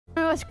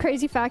know a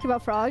crazy fact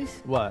about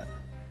frogs? What?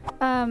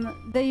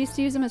 They used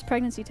to use them as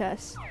pregnancy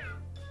tests.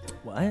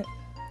 What?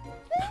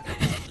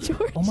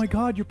 George. Oh my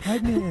God, you're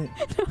pregnant.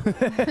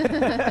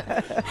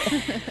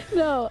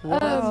 No.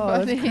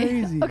 Wow, that's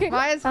crazy. Okay.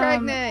 Maya's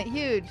pregnant.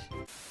 Huge.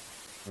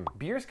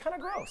 Beer's kind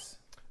of gross.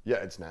 Yeah,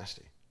 it's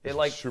nasty. It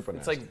like super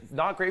it's nasty. like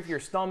not great for your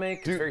stomach.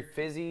 It's very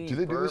fizzy. Do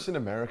they do this in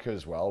America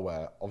as well,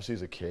 where obviously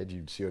as a kid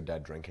you'd see your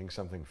dad drinking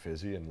something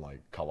fizzy and like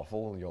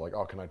colorful, and you're like,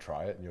 oh, can I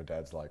try it? And your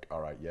dad's like,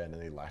 all right, yeah, and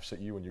then he laughs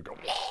at you and you go.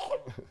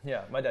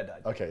 Yeah, my dad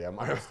died. Okay, yeah,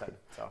 my.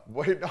 So.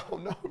 Wait, no.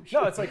 No,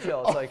 it's like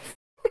chill. It's like.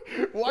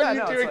 Why are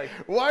you doing? Like,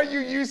 why are you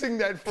using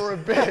that for a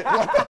bit?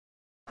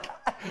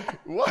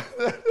 What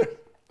the?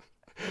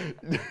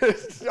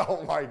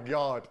 Oh my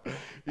God,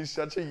 he's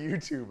such a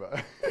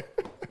YouTuber.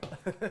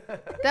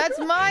 That's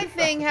my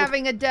thing,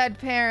 having a dead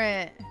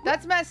parent.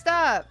 That's messed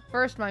up.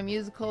 First my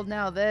musical,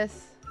 now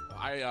this.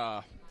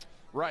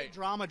 Right.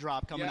 Drama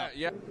drop coming up.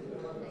 Yeah.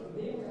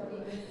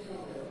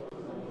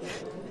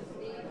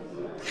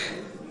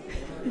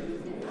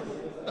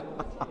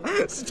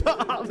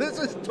 Stop. This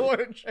is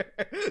torture.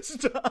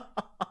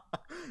 Stop.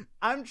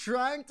 I'm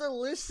trying to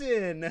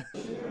listen.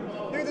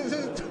 Dude, this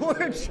is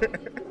torture.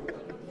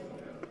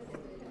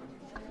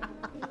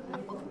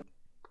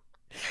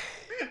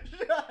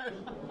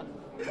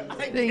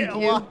 I can't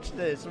watch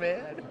this,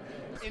 man.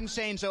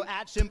 Insane. So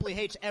at Simply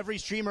Hates every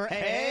streamer.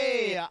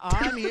 Hey,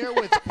 I'm here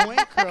with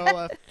Point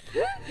Crow.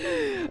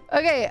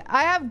 Okay,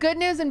 I have good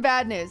news and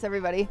bad news,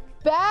 everybody.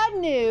 Bad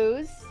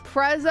news,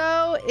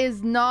 Prezzo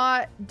is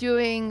not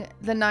doing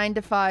the 9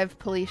 to 5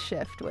 police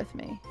shift with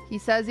me. He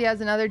says he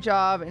has another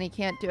job and he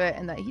can't do it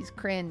and that he's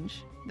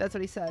cringe. That's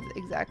what he said,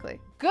 exactly.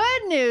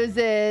 Good news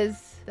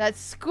is that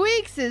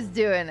Squeaks is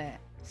doing it.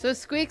 So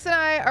Squeaks and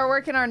I are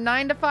working our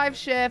 9 to 5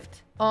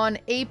 shift on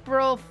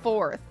April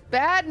 4th.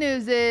 Bad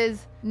news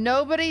is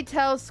nobody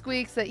tells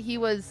Squeaks that he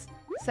was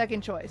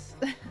second choice.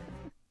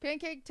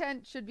 Pancake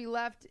tent should be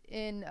left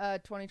in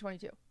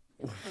 2022.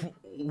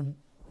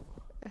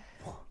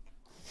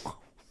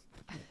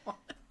 What?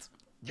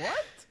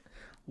 Yes.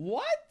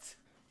 What?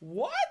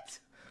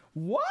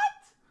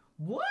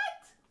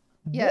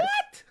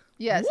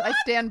 Yes, What? I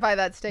stand by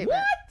that statement.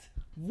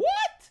 What?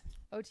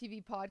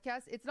 OTV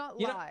podcast. It's not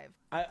You know, live.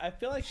 I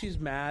feel like she's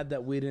mad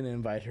that we didn't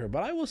invite her,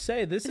 but I will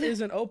say this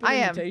is an open I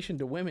am. invitation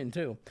to women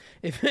too.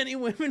 If any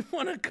women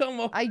want to come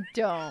over, I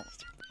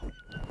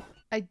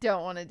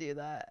don't want to do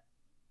that.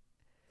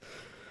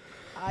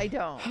 I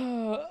don't.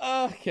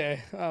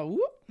 Okay.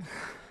 Whoop.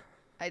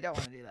 I don't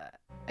want to do that.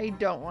 I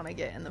don't want to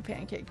get in the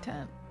pancake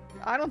tent.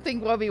 I don't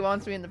think Wubby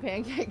wants me in the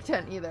pancake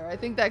tent either. I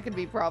think that could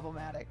be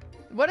problematic.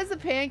 What is the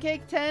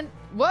pancake tent?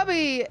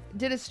 Wubby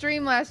did a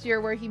stream last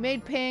year where he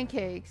made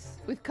pancakes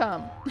with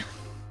cum.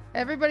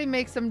 Everybody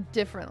makes them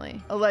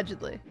differently,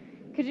 allegedly.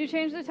 Could you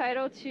change the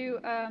title to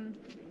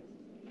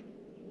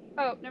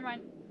Oh, never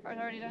mind. It's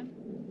already done.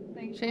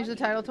 Thank you. Change the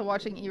title to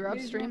watching Erup's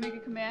Maybe stream. make a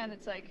command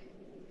that's like,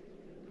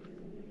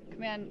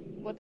 command,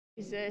 what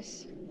the is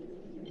this?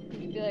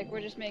 You'd be like,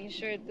 we're just making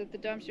sure that the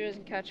dumpster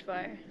doesn't catch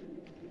fire.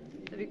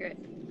 That'd be great.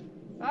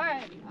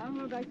 Alright, I'm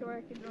going back to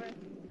work. Enjoy.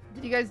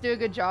 Did you guys do a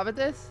good job at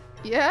this?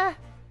 Yeah?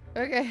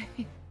 Okay.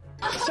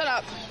 Shut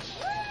up.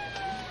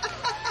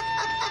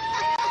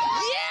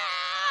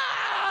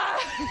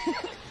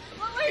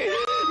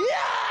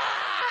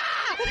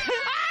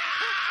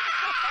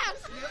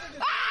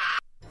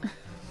 Oh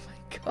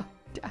my god.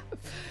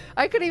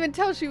 I couldn't even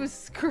tell she was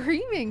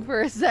screaming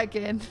for a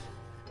second.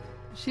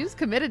 She was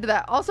committed to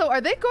that. Also, are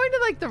they going to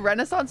like the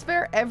Renaissance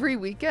Fair every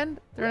weekend?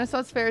 The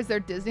Renaissance Fair is their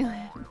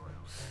Disneyland.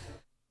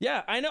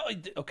 Yeah, I know.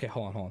 Okay,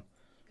 hold on.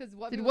 Did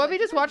Wubby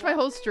just watch my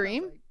whole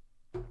stream?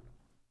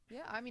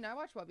 Yeah, I mean, I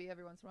watch Wubby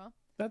every once in a while.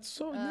 That's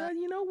so. Yeah,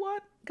 you know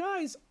what,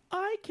 guys?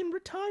 I can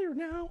retire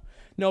now.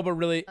 No, but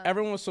really,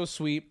 everyone was so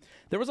sweet.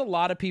 There was a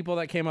lot of people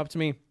that came up to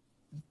me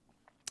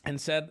and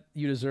said,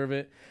 "You deserve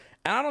it."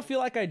 And I don't feel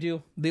like I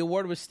do. The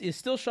award is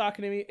still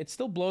shocking to me. It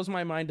still blows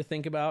my mind to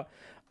think about.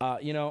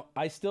 You know,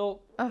 I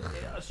still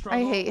struggle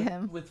I hate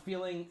him. with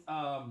feeling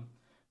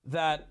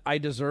that I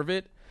deserve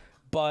it.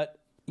 But,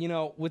 you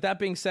know, with that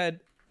being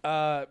said,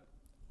 I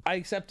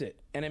accept it,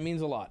 and it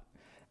means a lot.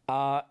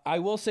 I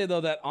will say,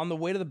 though, that on the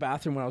way to the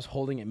bathroom when I was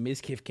holding it,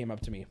 Mizkif came up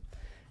to me,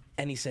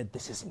 and he said,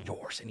 "This isn't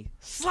yours." And he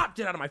slapped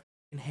it out of my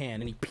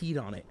hand, and he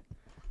peed on it.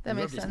 That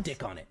makes sense. Rubbed his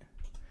dick on it.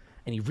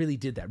 And he really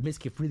did that.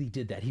 Mizkif really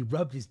did that. He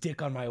rubbed his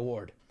dick on my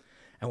award.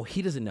 And what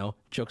he doesn't know,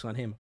 joke's on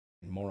him,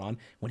 moron,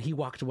 when he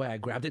walked away, I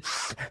grabbed it.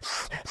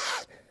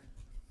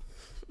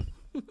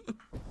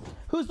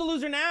 Who's the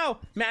loser now?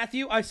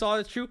 Matthew, I saw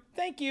it's true.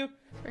 Thank you.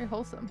 Very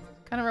wholesome.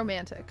 Kind of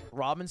romantic.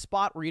 Ramen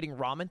spot. We're eating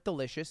ramen.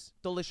 Delicious.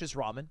 Delicious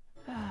ramen.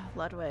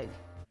 Ludwig.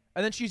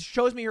 And then she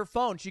shows me her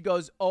phone. She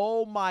goes,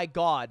 "Oh my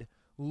God,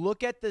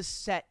 look at the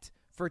set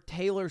for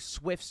Taylor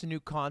Swift's new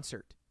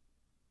concert."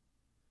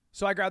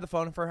 So I grabbed the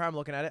phone for her. I'm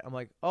looking at it. I'm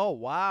like, "Oh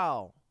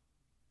wow,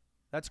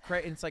 that's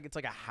crazy." It's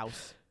like a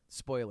house.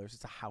 Spoilers.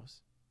 It's a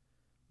house.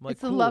 I'm like,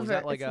 It's a cool. lover. Is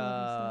that like It's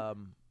a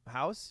a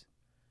house?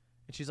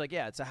 And she's like,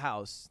 "Yeah, it's a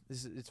house.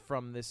 It's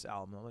from this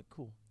album." I'm like,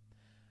 "Cool."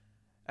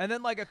 And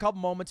then like a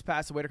couple moments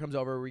pass, the waiter comes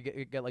over, we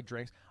get like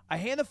drinks. I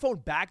hand the phone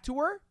back to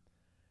her,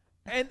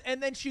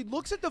 and then she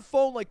looks at the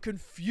phone like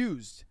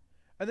confused.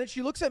 And then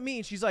she looks at me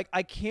and she's like,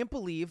 I can't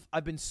believe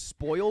I've been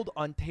spoiled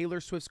on Taylor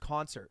Swift's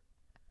concert.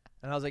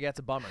 And I was like, that's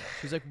a bummer.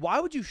 She's like, why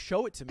would you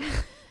show it to me?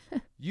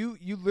 You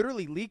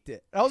literally leaked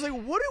it. And I was like,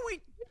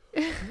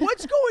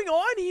 what's going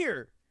on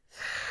here?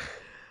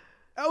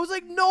 I was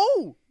like,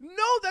 no,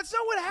 that's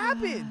not what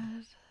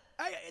happened.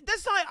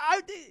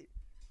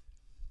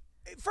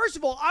 First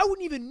of all, I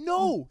wouldn't even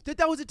know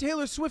that was a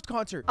Taylor Swift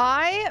concert.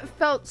 I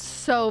felt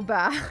so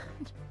bad.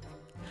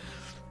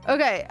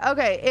 Okay.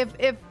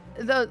 If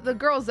the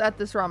girls at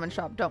this ramen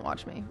shop don't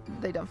watch me,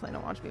 they definitely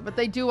don't watch me, but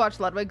they do watch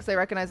Ludwig because they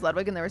recognize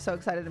Ludwig and they were so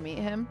excited to meet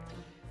him.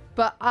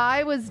 But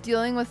I was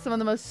dealing with some of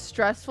the most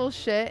stressful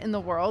shit in the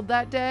world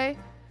that day.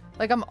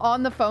 Like, I'm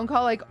on the phone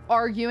call, like,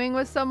 arguing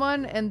with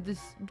someone, and this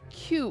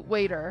cute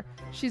waiter,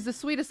 she's the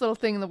sweetest little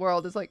thing in the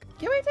world, is like,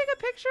 can we take a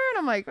picture? And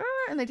I'm like,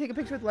 and they take a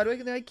picture with Ludwig,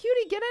 and they're like,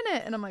 cutie, get in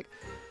it. And I'm like,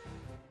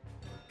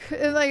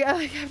 and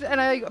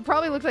I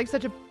probably looked like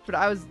such a, but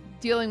I was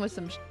dealing with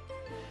some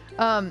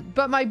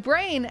but my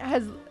brain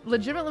has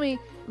legitimately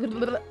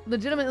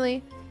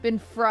been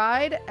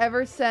fried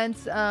ever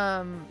since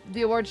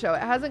the award show.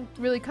 It hasn't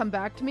really come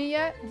back to me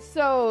yet.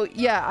 So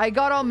yeah, I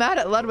got all mad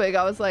at Ludwig.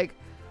 I was like,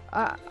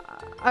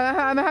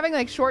 I'm having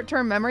like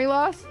short-term memory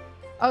loss.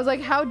 I was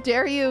like, how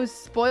dare you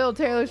spoil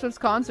Taylor Swift's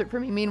concert for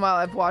me? Meanwhile,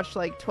 I've watched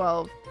like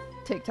 12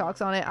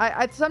 TikToks on it.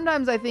 I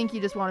sometimes I think you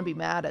just want to be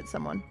mad at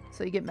someone,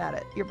 so you get mad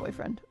at your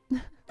boyfriend.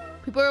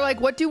 People are like,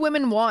 what do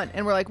women want?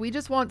 And we're like, we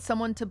just want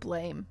someone to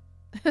blame.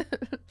 You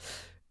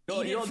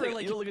don't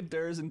look at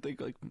theirs and think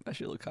like that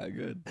should look kind of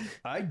good.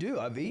 I do.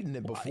 I've eaten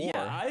it before.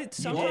 Yeah,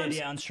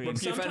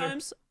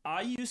 sometimes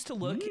I used to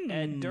look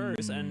at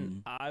Durs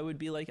and I would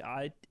be like,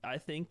 I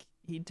think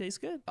he'd taste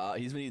good.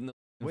 He's been eating the.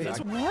 Wait,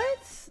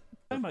 what?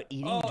 Talking about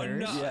eating Durs?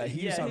 No. Yeah,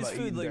 he's talking his about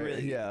food eating looked Durs.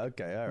 really. Yeah,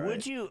 okay, all right.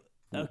 Would you?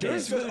 Okay.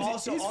 Durs food,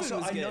 also, his food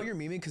was I know good. you're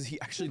memeing because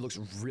he actually looks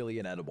really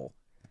inedible.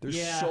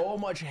 There's so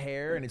much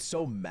hair and it's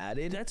so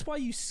matted. That's why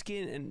you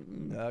skin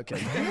and. Okay.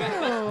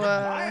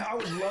 I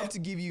would love to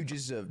give you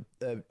just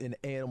an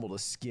animal to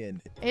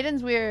skin.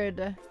 Aiden's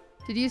weird.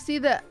 Did you see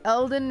the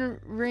Elden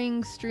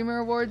Ring Streamer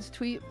Awards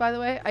tweet, by the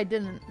way? I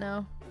didn't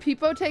know.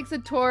 Peepo takes a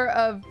tour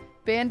of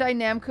Bandai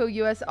Namco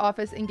US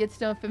office and gets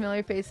to know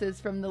familiar faces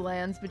from the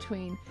lands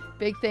between.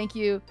 Big thank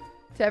you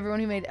to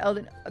everyone who made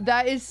Elden.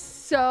 That is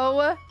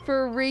so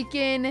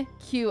freaking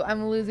cute.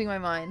 I'm losing my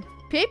mind.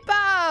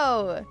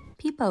 Peepo!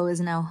 Peepo is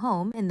now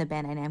home in the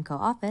Bandai Namco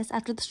office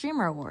after the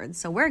Streamer Awards,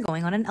 so we're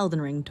going on an Elden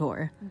Ring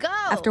tour. Go!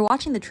 After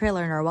watching the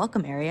trailer in our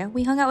welcome area,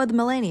 we hung out with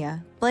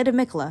Melania, Blade of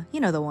Mikla,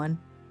 you know the one.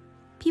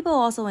 Peepo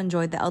also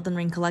enjoyed the Elden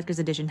Ring Collector's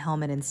Edition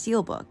helmet and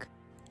steelbook,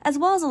 as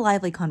well as a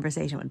lively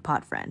conversation with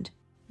Potfriend.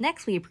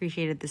 Next, we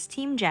appreciated the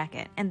Steam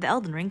jacket and the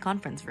Elden Ring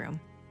conference room.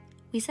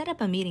 We set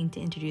up a meeting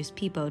to introduce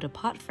Peepo to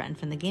Potfriend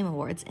from the Game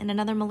Awards and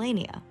another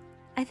Melania.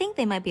 I think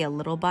they might be a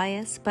little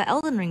biased, but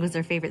Elden Ring was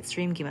their favorite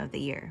stream game of the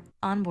year.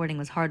 Onboarding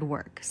was hard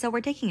work, so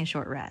we're taking a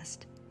short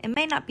rest. It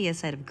may not be a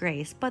sight of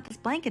grace, but this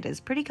blanket is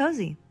pretty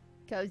cozy.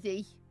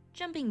 Cozy.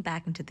 Jumping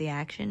back into the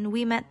action,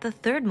 we met the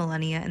third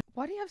Millennia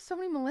Why do you have so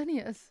many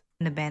Millennias?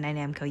 in the Bandai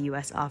Namco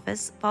US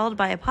office, followed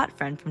by a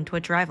Potfriend from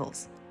Twitch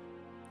Rivals.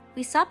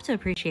 We stopped to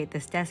appreciate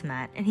this desk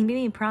mat, and he made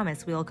me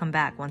promise we will come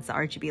back once the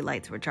RGB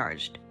lights were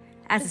charged.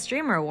 As a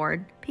Streamer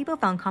Award, people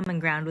found common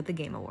ground with the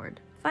Game Award.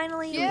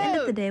 Finally, we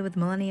ended the day with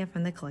Millennia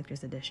from the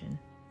Collector's Edition.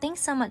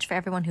 Thanks so much for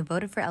everyone who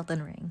voted for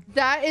Elden Ring.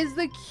 That is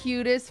the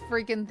cutest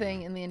freaking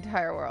thing in the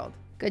entire world.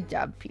 Good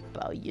job,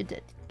 people. You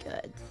did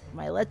good.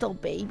 My little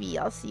baby.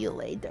 I'll see you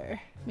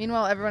later.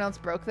 Meanwhile, everyone else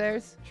broke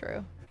theirs.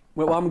 True.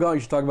 Wait, while I'm gone,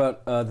 you should talk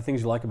about the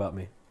things you like about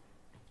me.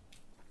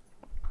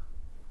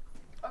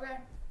 Okay.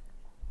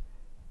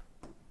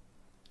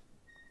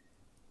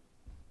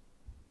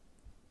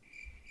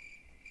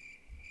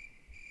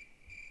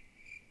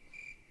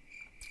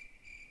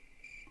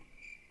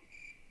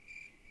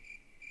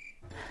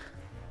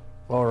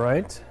 All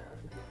right.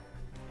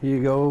 Here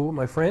you go,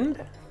 my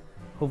friend.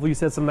 Hopefully you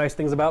said some nice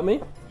things about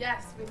me.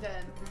 Yes, we did.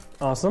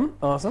 Awesome,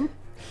 awesome.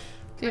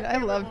 Dude, I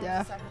love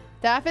Daff.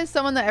 Daff is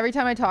someone that every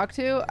time I talk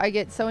to, I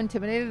get so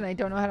intimidated and I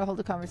don't know how to hold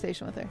a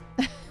conversation with her.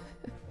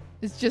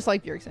 It's just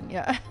like Bjergsen,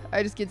 yeah.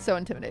 I just get so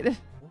intimidated.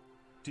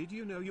 Did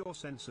you know your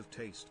sense of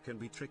taste can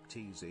be tricked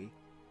easy?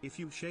 If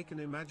you shake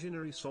an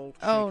imaginary salt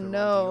shaker Oh, onto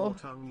no.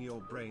 your tongue,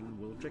 your brain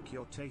will trick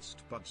your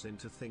taste buds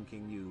into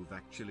thinking you've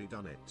actually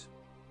done it.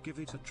 Give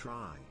it a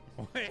try.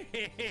 Wait.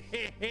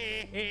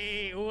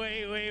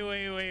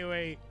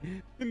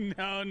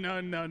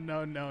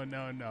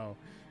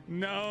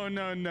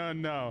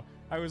 No.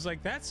 I was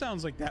like, that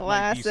sounds like that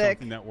might be Classic.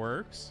 something that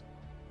works.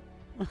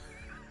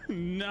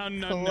 No.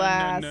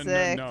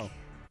 Classic.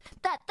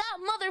 That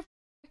mother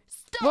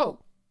stop. Whoa.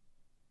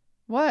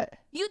 What?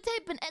 You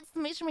type an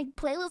exclamation mark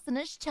playlist in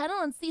this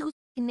channel and see whose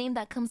name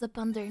that comes up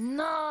under.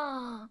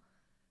 Nah.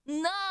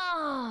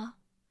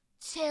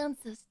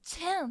 Chances.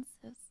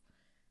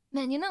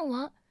 Man, you know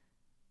what?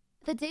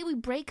 The day we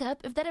break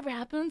up, if that ever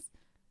happens,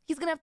 he's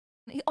gonna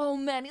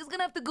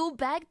have to go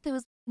back to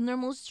his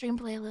normal stream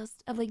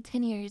playlist of like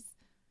 10 years.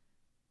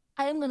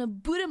 I am gonna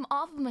boot him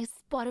off of my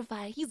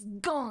Spotify. He's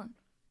gone.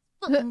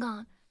 Fucking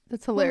gone.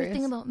 That's One more hilarious.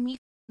 thing about me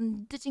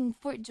ditching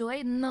Fort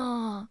Joy?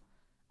 No.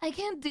 I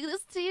can't do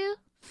this to you.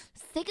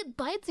 Say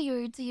goodbye to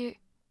your...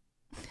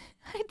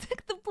 I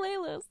took the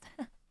playlist.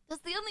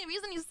 That's the only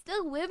reason you're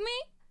still with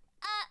me?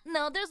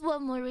 No, there's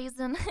one more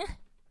reason.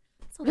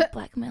 It's all the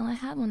blackmail I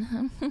have on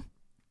him.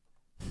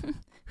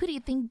 Who do you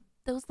think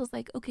those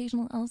like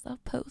occasional LSF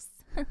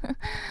posts? I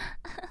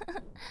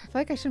feel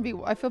like I shouldn't be.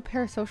 I feel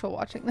parasocial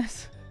watching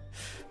this.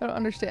 I don't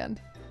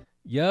understand.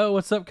 Yo,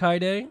 what's up,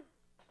 Kaide?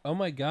 Oh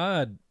my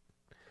god.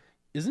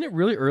 Isn't it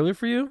really early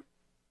for you?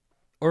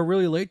 Or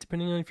really late,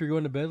 depending on if you're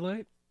going to bed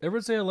late?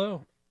 Everyone say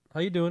hello. How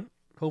you doing?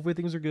 Hopefully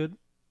things are good.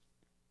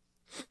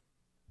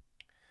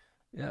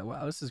 Yeah,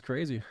 wow, this is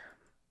crazy.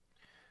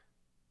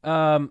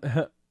 I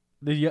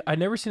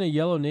never seen a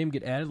yellow name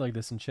get added like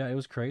this in chat. It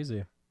was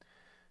crazy.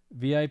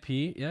 VIP?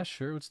 Yeah,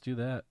 sure, let's do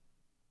that.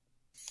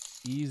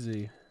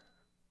 Easy.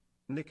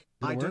 Nick,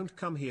 Did it I work? don't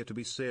come here to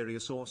be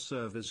serious or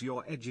serve as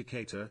your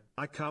educator.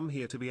 I come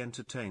here to be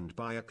entertained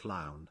by a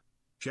clown.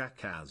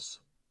 Jackass.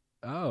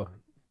 Oh.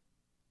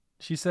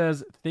 She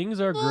says, things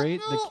are great.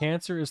 The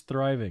cancer is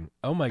thriving.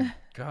 Oh my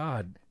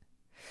god.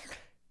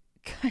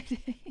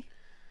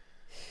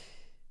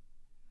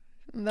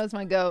 That's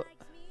my goat.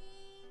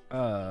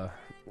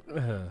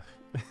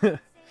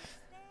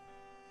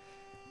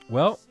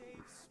 Well,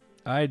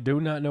 I do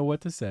not know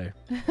what to say.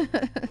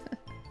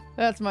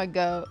 That's my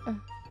goat.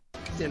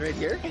 Stand right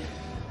here.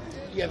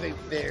 You have a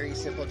very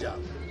simple job.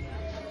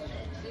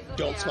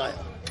 Don't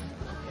smile.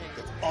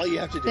 That's all you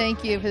have to do.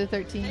 Thank you for the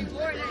 13.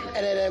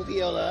 And an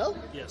MPLL?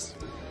 Yes.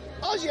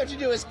 All you have to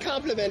do is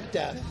compliment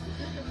Death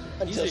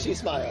until she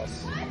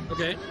smiles.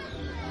 Okay.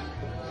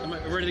 Am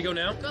I ready to go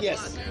now?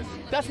 Yes.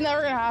 That's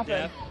never gonna happen.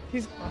 Yeah.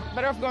 He's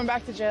better off going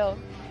back to jail.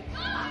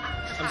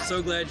 I'm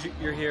so glad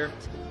you're here.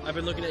 I've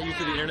been looking at you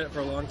through the internet for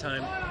a long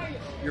time.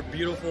 Your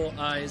beautiful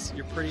eyes,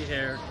 your pretty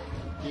hair.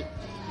 She's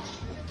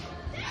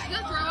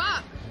gonna throw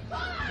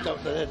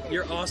up.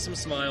 Your awesome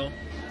smile.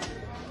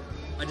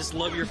 I just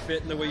love your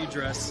fit and the way you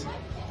dress.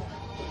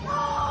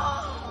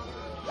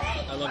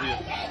 I love you.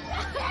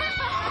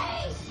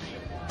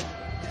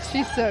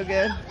 She's so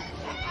good.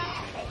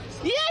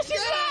 Yeah,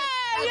 she's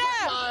fine!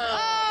 Yeah!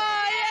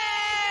 Oh,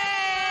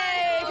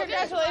 yay!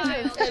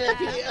 Congratulations!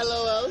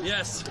 NMPLOL?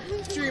 Yes.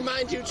 To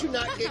remind you to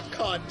not get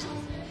caught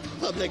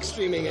public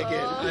streaming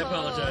again. I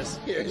apologize.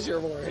 Here's your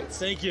warrants.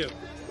 Thank you.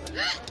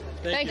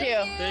 Thank you.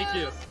 Thank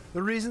you.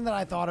 The reason that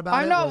I thought about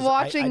I'm it not was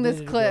watching I this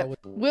did a clip. girl with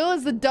Will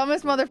is the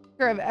dumbest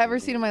motherfucker I've ever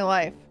seen in my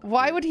life.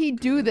 Why would he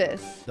do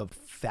this? the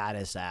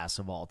fattest ass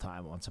of all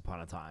time once upon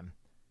a time.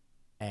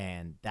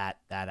 And that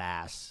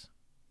ass,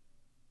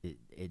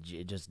 it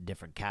just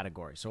different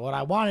category. So what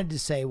I wanted to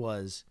say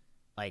was,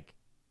 like,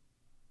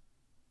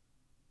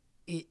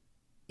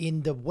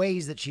 in the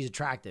ways that she's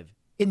attractive,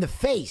 in the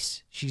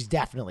face, she's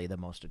definitely the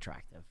most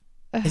attractive.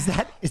 Is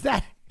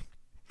that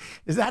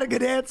a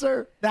good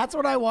answer? That's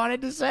what I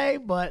wanted to say,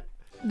 but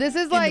This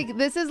is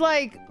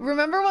like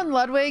remember when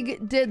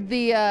Ludwig did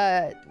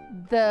the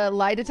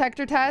lie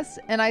detector test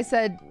and I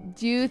said,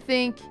 "Do you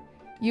think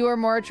you are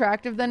more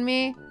attractive than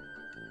me?"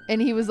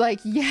 And he was like,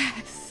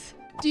 "Yes."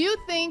 Do you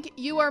think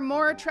you are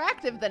more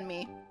attractive than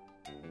me?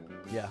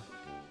 yeah.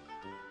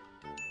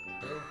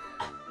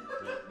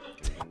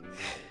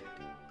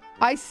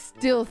 I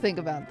still think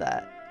about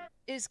that.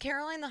 Is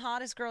Caroline the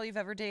hottest girl you've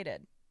ever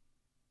dated?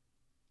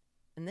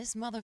 And this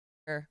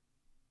motherfucker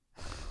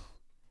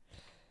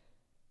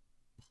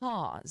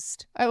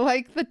paused I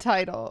like the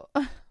title.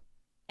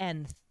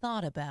 and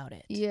thought about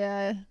it.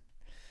 Yeah.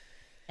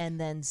 And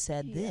then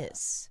said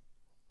this.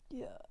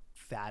 Yeah.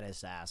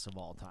 Fattest ass of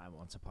all time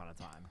once upon a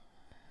time.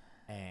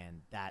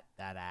 And that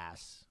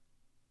ass,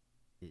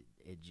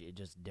 it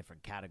just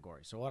different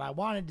category. So what I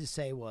wanted to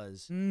say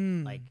was,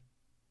 like,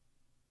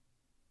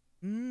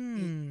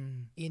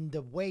 in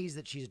the ways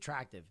that she's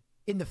attractive,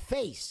 in the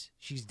face,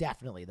 she's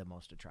definitely the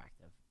most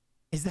attractive.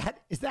 Is that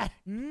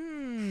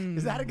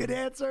a good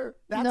answer?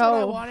 That's what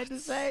I wanted to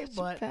say,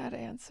 but bad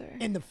answer.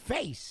 in the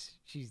face,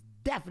 she's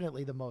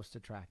definitely the most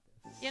attractive.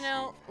 You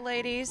know,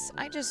 ladies,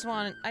 I just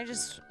let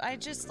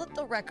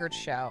the record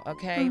show,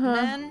 okay? Uh-huh.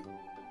 Men,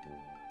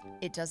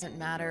 it doesn't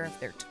matter if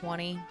they're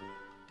 20.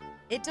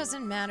 It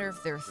doesn't matter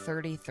if they're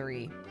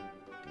 33.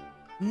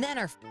 Men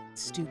are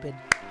stupid.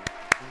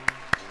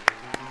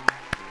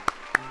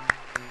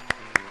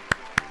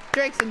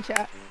 Drake's in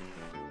chat.